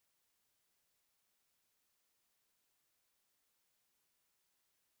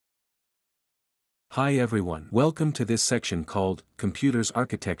Hi everyone. Welcome to this section called Computers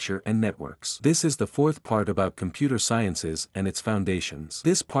Architecture and Networks. This is the fourth part about computer sciences and its foundations.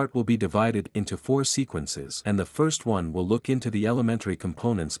 This part will be divided into 4 sequences, and the first one will look into the elementary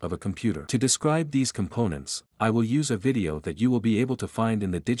components of a computer. To describe these components, I will use a video that you will be able to find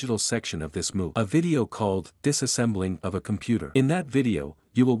in the digital section of this MOOC. A video called Disassembling of a Computer. In that video,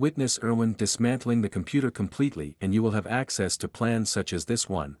 you will witness Erwin dismantling the computer completely, and you will have access to plans such as this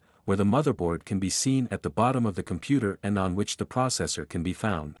one, where the motherboard can be seen at the bottom of the computer and on which the processor can be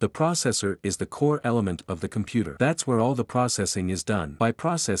found. The processor is the core element of the computer. That's where all the processing is done. By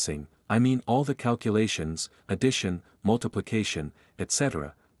processing, I mean all the calculations, addition, multiplication,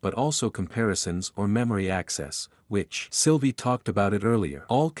 etc., but also comparisons or memory access, which Sylvie talked about it earlier.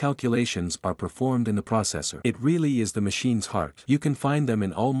 All calculations are performed in the processor. It really is the machine's heart. You can find them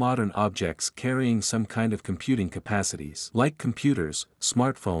in all modern objects carrying some kind of computing capacities, like computers,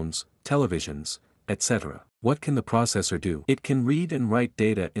 smartphones, televisions, etc. What can the processor do? It can read and write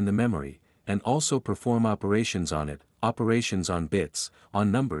data in the memory, and also perform operations on it, operations on bits,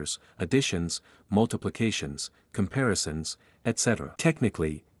 on numbers, additions, multiplications, comparisons, etc.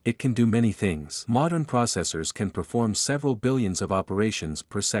 Technically, it can do many things. Modern processors can perform several billions of operations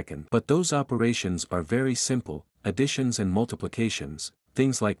per second. But those operations are very simple, additions and multiplications,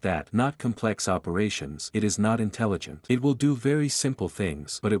 things like that. Not complex operations. It is not intelligent. It will do very simple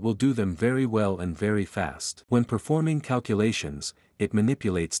things, but it will do them very well and very fast. When performing calculations, it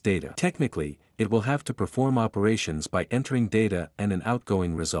manipulates data. Technically, it will have to perform operations by entering data and an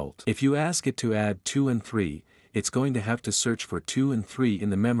outgoing result. If you ask it to add 2 and 3, it's going to have to search for 2 and 3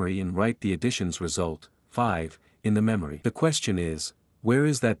 in the memory and write the additions result, 5, in the memory. The question is, where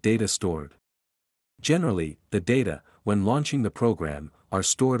is that data stored? Generally, the data, when launching the program, are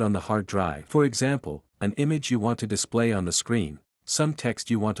stored on the hard drive. For example, an image you want to display on the screen, some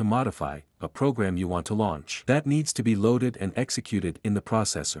text you want to modify, a program you want to launch. That needs to be loaded and executed in the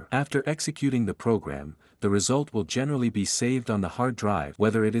processor. After executing the program, the result will generally be saved on the hard drive,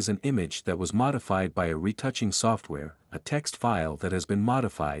 whether it is an image that was modified by a retouching software, a text file that has been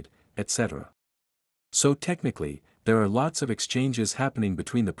modified, etc. So technically, there are lots of exchanges happening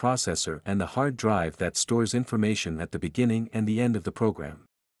between the processor and the hard drive that stores information at the beginning and the end of the program.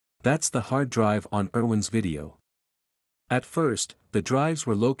 That's the hard drive on Erwin's video. At first, the drives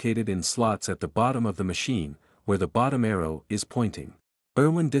were located in slots at the bottom of the machine, where the bottom arrow is pointing.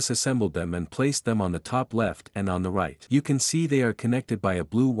 Erwin disassembled them and placed them on the top left and on the right. You can see they are connected by a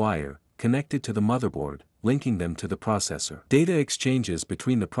blue wire, connected to the motherboard, linking them to the processor. Data exchanges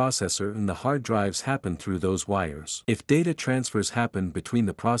between the processor and the hard drives happen through those wires. If data transfers happen between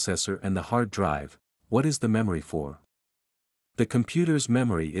the processor and the hard drive, what is the memory for? The computer's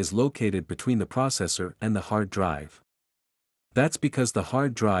memory is located between the processor and the hard drive. That's because the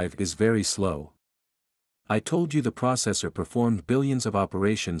hard drive is very slow. I told you the processor performed billions of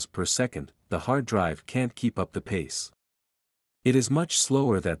operations per second. The hard drive can't keep up the pace. It is much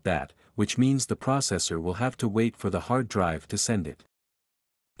slower than that, which means the processor will have to wait for the hard drive to send it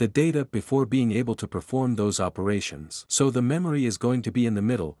the data before being able to perform those operations. So the memory is going to be in the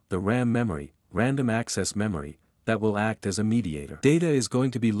middle, the RAM memory, random access memory, that will act as a mediator. Data is going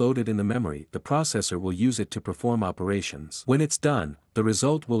to be loaded in the memory. The processor will use it to perform operations. When it's done, the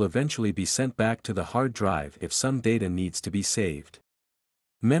result will eventually be sent back to the hard drive if some data needs to be saved.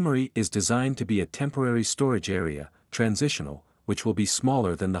 Memory is designed to be a temporary storage area, transitional, which will be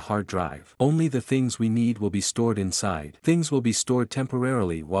smaller than the hard drive. Only the things we need will be stored inside. Things will be stored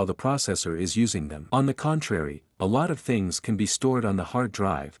temporarily while the processor is using them. On the contrary, a lot of things can be stored on the hard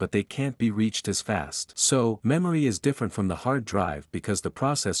drive, but they can't be reached as fast. So, memory is different from the hard drive because the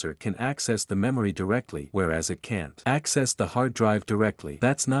processor can access the memory directly, whereas it can't access the hard drive directly.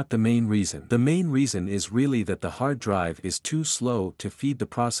 That's not the main reason. The main reason is really that the hard drive is too slow to feed the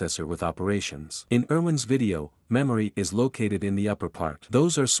processor with operations. In Erwin's video, memory is located in the upper part.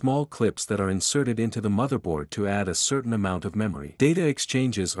 Those are small clips that are inserted into the motherboard to add a certain amount of memory. Data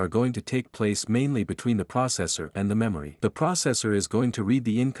exchanges are going to take place mainly between the processor and the memory. The processor is going to read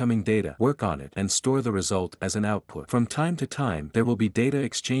the incoming data, work on it, and store the result as an output. From time to time, there will be data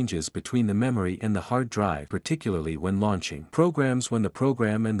exchanges between the memory and the hard drive, particularly when launching programs. When the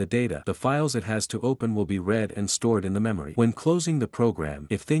program and the data, the files it has to open, will be read and stored in the memory. When closing the program,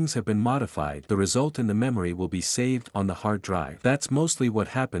 if things have been modified, the result in the memory will be saved on the hard drive. That's mostly what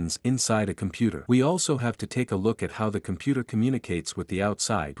happens inside a computer. We also have to take a look at how the computer communicates with the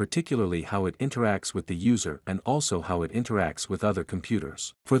outside, particularly how it interacts with the user and also how it interacts with other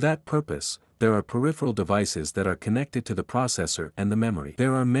computers. For that purpose, there are peripheral devices that are connected to the processor and the memory.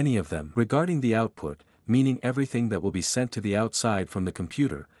 There are many of them. Regarding the output, meaning everything that will be sent to the outside from the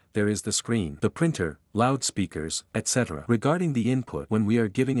computer, there is the screen, the printer, loudspeakers, etc. Regarding the input, when we are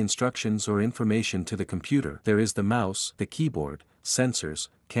giving instructions or information to the computer, there is the mouse, the keyboard, sensors,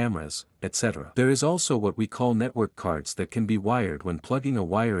 cameras, etc. There is also what we call network cards that can be wired when plugging a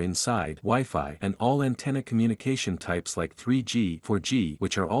wire inside, Wi-Fi, and all antenna communication types like 3G, 4G,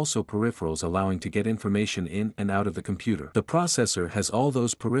 which are also peripherals allowing to get information in and out of the computer. The processor has all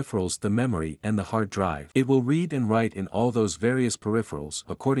those peripherals, the memory and the hard drive. It will read and write in all those various peripherals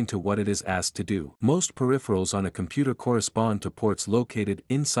according to what it is asked to do. Most peripherals on a computer correspond to ports located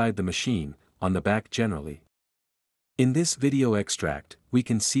inside the machine, on the back generally. In this video extract, we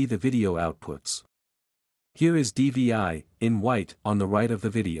can see the video outputs. Here is DVI, in white, on the right of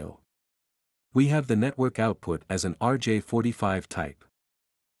the video. We have the network output as an RJ45 type.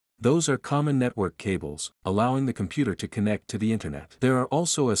 Those are common network cables, allowing the computer to connect to the internet. There are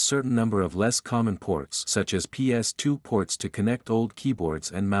also a certain number of less common ports, such as PS2 ports to connect old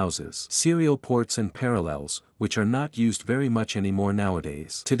keyboards and mouses, serial ports and parallels, which are not used very much anymore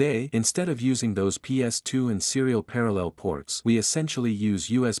nowadays. Today, instead of using those PS2 and serial parallel ports, we essentially use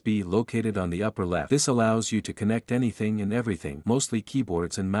USB located on the upper left. This allows you to connect anything and everything, mostly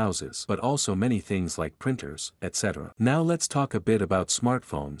keyboards and mouses, but also many things like printers, etc. Now let's talk a bit about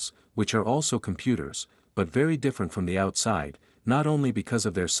smartphones, which are also computers, but very different from the outside, not only because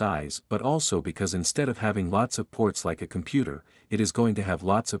of their size but also because instead of having lots of ports like a computer, it is going to have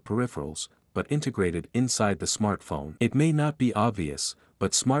lots of peripherals, but integrated inside the smartphone. It may not be obvious,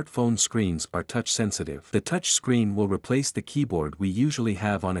 but smartphone screens are touch-sensitive. The touch screen will replace the keyboard we usually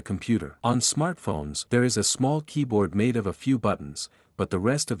have on a computer. On smartphones, there is a small keyboard made of a few buttons, but the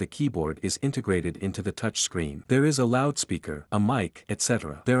rest of the keyboard is integrated into the touch screen. There is a loudspeaker, a mic,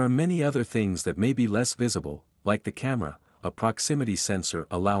 etc. There are many other things that may be less visible, like the camera, a proximity sensor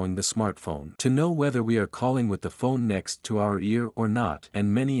allowing the smartphone to know whether we are calling with the phone next to our ear or not,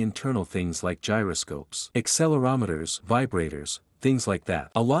 and many internal things like gyroscopes, accelerometers, vibrators, things like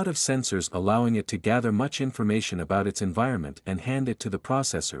that. A lot of sensors allowing it to gather much information about its environment and hand it to the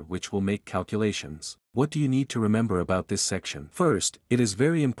processor, which will make calculations. What do you need to remember about this section? First, it is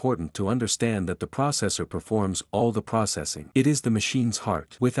very important to understand that the processor performs all the processing. It is the machine's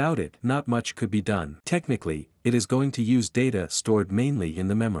heart. Without it, not much could be done. Technically, it is going to use data stored mainly in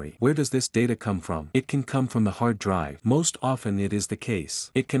the memory. Where does this data come from? It can come from the hard drive. Most often it is the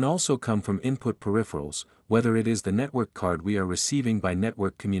case. It can also come from input peripherals, whether it is the network card we are receiving by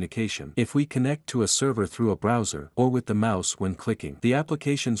network communication. If we connect to a server through a browser, or with the mouse when clicking, the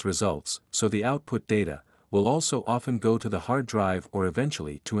application's results, so the output data, will also often go to the hard drive or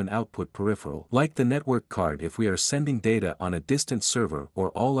eventually to an output peripheral. Like the network card if we are sending data on a distant server, or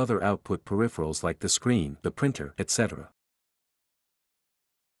all other output peripherals like the screen, the printer, etc.